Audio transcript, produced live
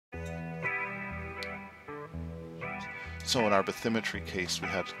So in our bathymetry case, we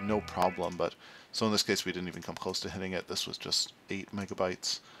had no problem, but so in this case we didn't even come close to hitting it. This was just 8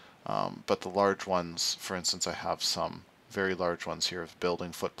 megabytes. But the large ones, for instance, I have some very large ones here of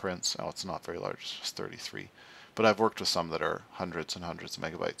building footprints. Oh, it's not very large, it's just 33. But I've worked with some that are hundreds and hundreds of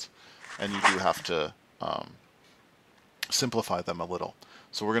megabytes. And you do have to simplify them a little.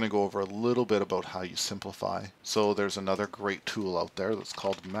 So we're going to go over a little bit about how you simplify. So there's another great tool out there that's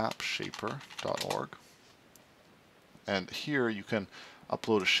called Mapshaper.org. And here you can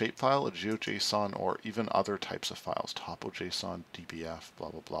upload a shapefile, a GeoJSON, or even other types of files, TopoJSON, DBF, blah,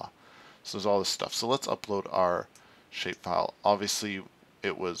 blah, blah. So there's all this stuff. So let's upload our shapefile. Obviously,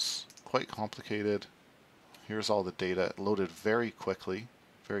 it was quite complicated. Here's all the data. It loaded very quickly,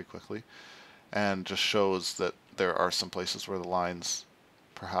 and just shows that there are some places where the lines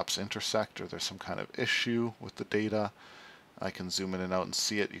perhaps intersect or there's some kind of issue with the data. I can zoom in and out and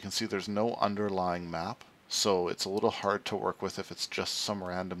see it. You can see there's no underlying map, so it's a little hard to work with if it's just some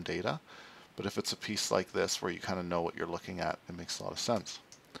random data. But if it's a piece like this where you kind of know what you're looking at, it makes a lot of sense.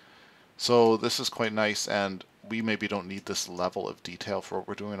 So this is quite nice, and we maybe don't need this level of detail for what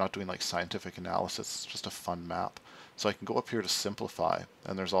we're doing. We're not doing like scientific analysis, it's just a fun map. So I can go up here to simplify,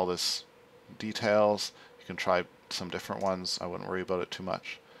 and there's all this details. You can try some different ones. I wouldn't worry about it too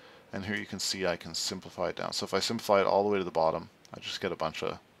much. And here you can see I can simplify it down. So if I simplify it all the way to the bottom, I just get a bunch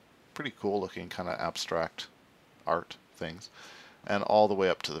of pretty cool looking kind of abstract art things, and all the way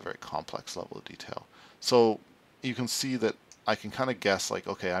up to the very complex level of detail. So you can see that I can kind of guess, like,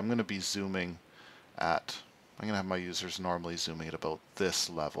 okay, I'm going to be zooming at, I'm going to have my users normally zooming at about this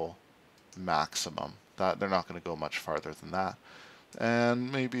level maximum. That they're not going to go much farther than that.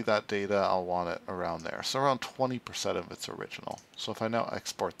 And maybe that data, I'll want it around there. So around 20% of its original. So if I now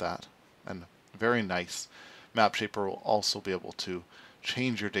export that, and very nice, Mapshaper will also be able to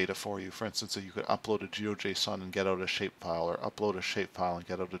change your data for you. For instance, if you could upload a GeoJSON and get out a shapefile, or upload a shapefile and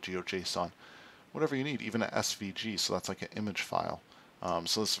get out a GeoJSON, whatever you need, even an SVG, so that's like an image file.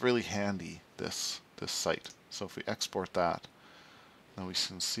 So it's really handy, this site. So if we export that, now we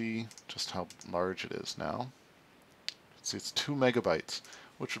can see just how large it is now. See, it's 2 megabytes,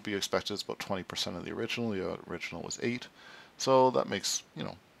 which would be expected as about 20% of the original. The original was 8. So that makes,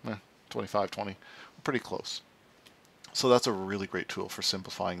 25, 20, pretty close. So that's a really great tool for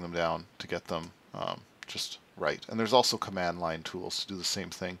simplifying them down to get them just right. And there's also command line tools to do the same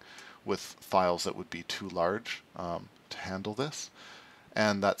thing with files that would be too large to handle this.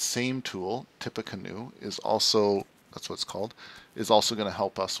 And that same tool, Tippecanoe, is also, that's what it's called, is also going to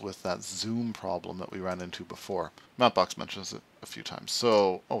help us with that zoom problem that we ran into before. Mapbox mentions it a few times.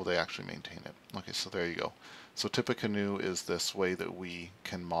 So, oh, they actually maintain it. Okay, so there you go. So Tippecanoe is this way that we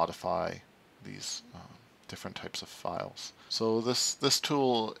can modify these different types of files. So this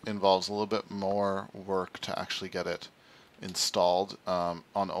tool involves a little bit more work to actually get it installed. On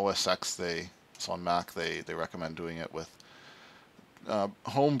OS X, so on Mac, they recommend doing it with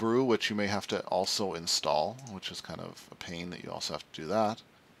Homebrew, which you may have to also install, which is kind of a pain that you also have to do that.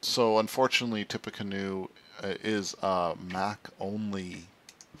 So unfortunately, Tippecanoe is a Mac-only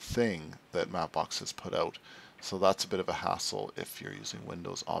thing that Mapbox has put out. So that's a bit of a hassle if you're using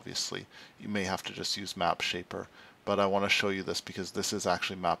Windows, obviously. You may have to just use Mapshaper, but I want to show you this because this is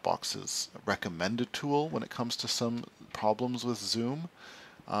actually Mapbox's recommended tool when it comes to some problems with zoom.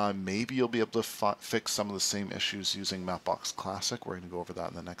 Maybe you'll be able to fix some of the same issues using Mapbox Classic. We're going to go over that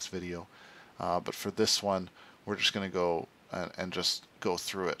in the next video. But for this one, we're just going to go and just go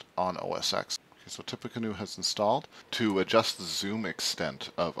through it on OS X. Okay, so Tippecanoe has installed to adjust the zoom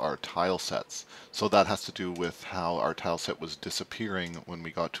extent of our tile sets. So that has to do with how our tile set was disappearing when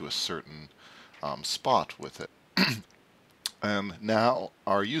we got to a certain spot with it. And now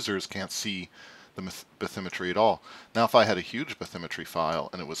our users can't see the bathymetry at all. Now if I had a huge bathymetry file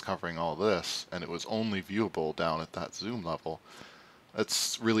and it was covering all this and it was only viewable down at that zoom level,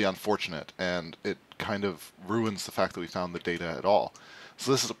 it's really unfortunate, and it kind of ruins the fact that we found the data at all.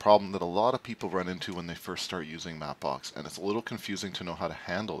 So this is a problem that a lot of people run into when they first start using Mapbox, and it's a little confusing to know how to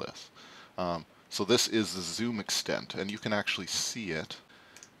handle this. So this is the zoom extent, and you can actually see it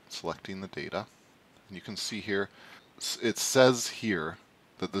selecting the data. And you can see here, it says here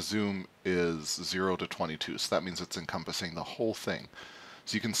that the zoom is 0 to 22, so that means it's encompassing the whole thing.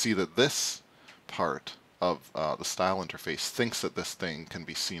 So you can see that this part of the style interface thinks that this thing can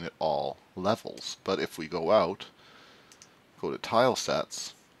be seen at all levels. But if we go out, go to tile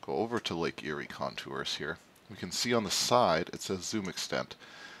sets, go over to Lake Erie contours here, we can see on the side it says zoom extent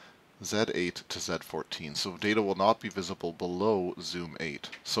Z8 to Z14. So data will not be visible below zoom 8.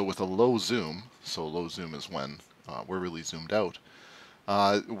 So with a low zoom, so low zoom is when we're really zoomed out,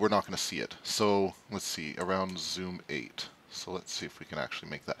 we're not going to see it. So let's see, around zoom 8. So let's see if we can actually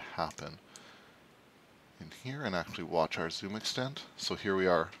make that happen in here and actually watch our zoom extent. So here we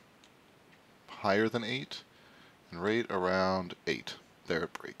are, higher than 8 and right around 8. There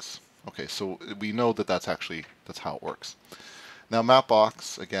it breaks. Okay, so we know that that's how it works. Now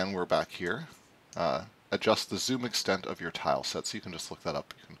Mapbox, again, we're back here. Adjust the zoom extent of your tile set. So you can just look that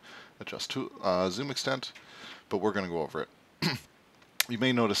up. You can adjust to zoom extent, but we're going to go over it. You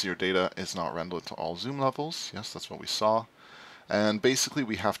may notice your data is not rendered to all zoom levels. Yes, that's what we saw. And basically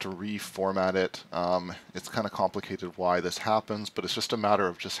we have to reformat it. It's kind of complicated why this happens, but it's just a matter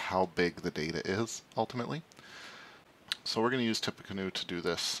of just how big the data is ultimately. So we're going to use Tippecanoe to do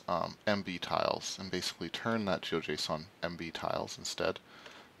this MB tiles and basically turn that GeoJSON MB tiles instead.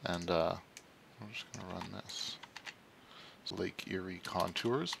 And I'm just going to run this. So Lake Erie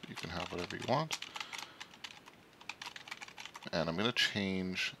contours, but you can have whatever you want. And I'm going to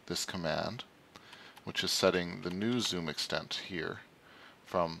change this command, which is setting the new zoom extent here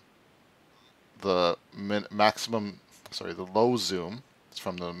from the low zoom, it's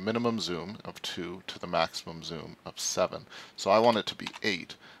from the minimum zoom of 2 to the maximum zoom of 7. So I want it to be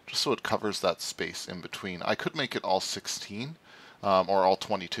 8, just so it covers that space in between. I could make it all 16 or all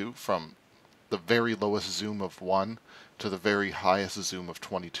 22 from the very lowest zoom of 1 to the very highest zoom of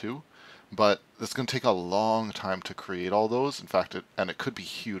 22. But it's going to take a long time to create all those. In fact, it could be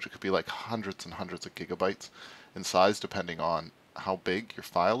huge. It could be like hundreds and hundreds of gigabytes in size, depending on how big your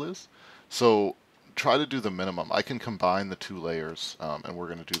file is. So try to do the minimum. I can combine the two layers, and we're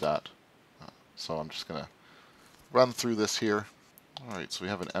going to do that. So I'm just going to run through this here. All right, so we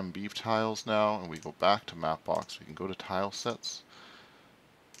have an MB tiles now, and we go back to Mapbox. We can go to tile sets,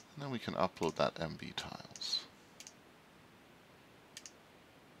 and then we can upload that MB tiles.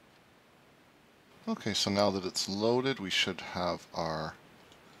 Okay, so now that it's loaded, we should have our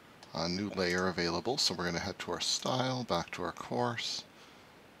new layer available. So we're going to head to our style, back to our course,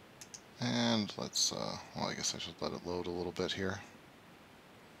 and let's, well, I guess I should let it load a little bit here.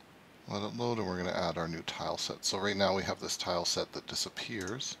 Let it load, and we're going to add our new tile set. So right now we have this tile set that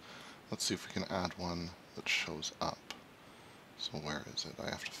disappears. Let's see if we can add one that shows up. So where is it? I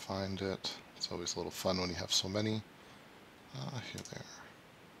have to find it. It's always a little fun when you have so many. Here they are.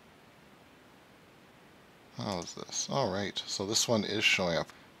 How is this? Alright, so this one is showing up.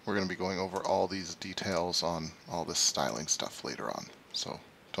 We're going to be going over all these details on all this styling stuff later on. So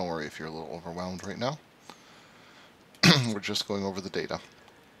don't worry if you're a little overwhelmed right now. We're just going over the data.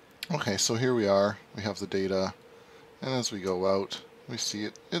 Okay, so here we are. We have the data, and as we go out, we see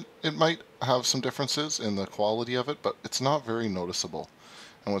it might have some differences in the quality of it, but it's not very noticeable.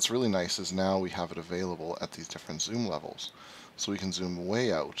 And what's really nice is now we have it available at these different zoom levels. So we can zoom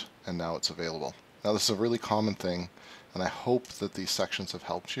way out, and now it's available. Now this is a really common thing, and I hope that these sections have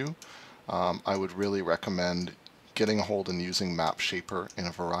helped you. I would really recommend getting a hold and using Mapshaper in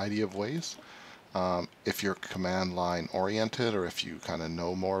a variety of ways. If you're command line oriented, or if you kind of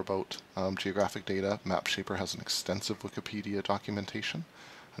know more about geographic data, Mapshaper has an extensive Wikipedia documentation.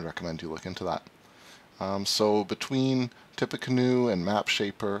 I'd recommend you look into that. So between Tippecanoe and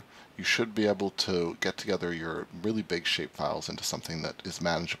Mapshaper, you should be able to get together your really big shape files into something that is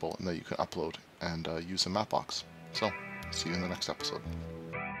manageable and that you can upload and use in Mapbox. So, see you in the next episode.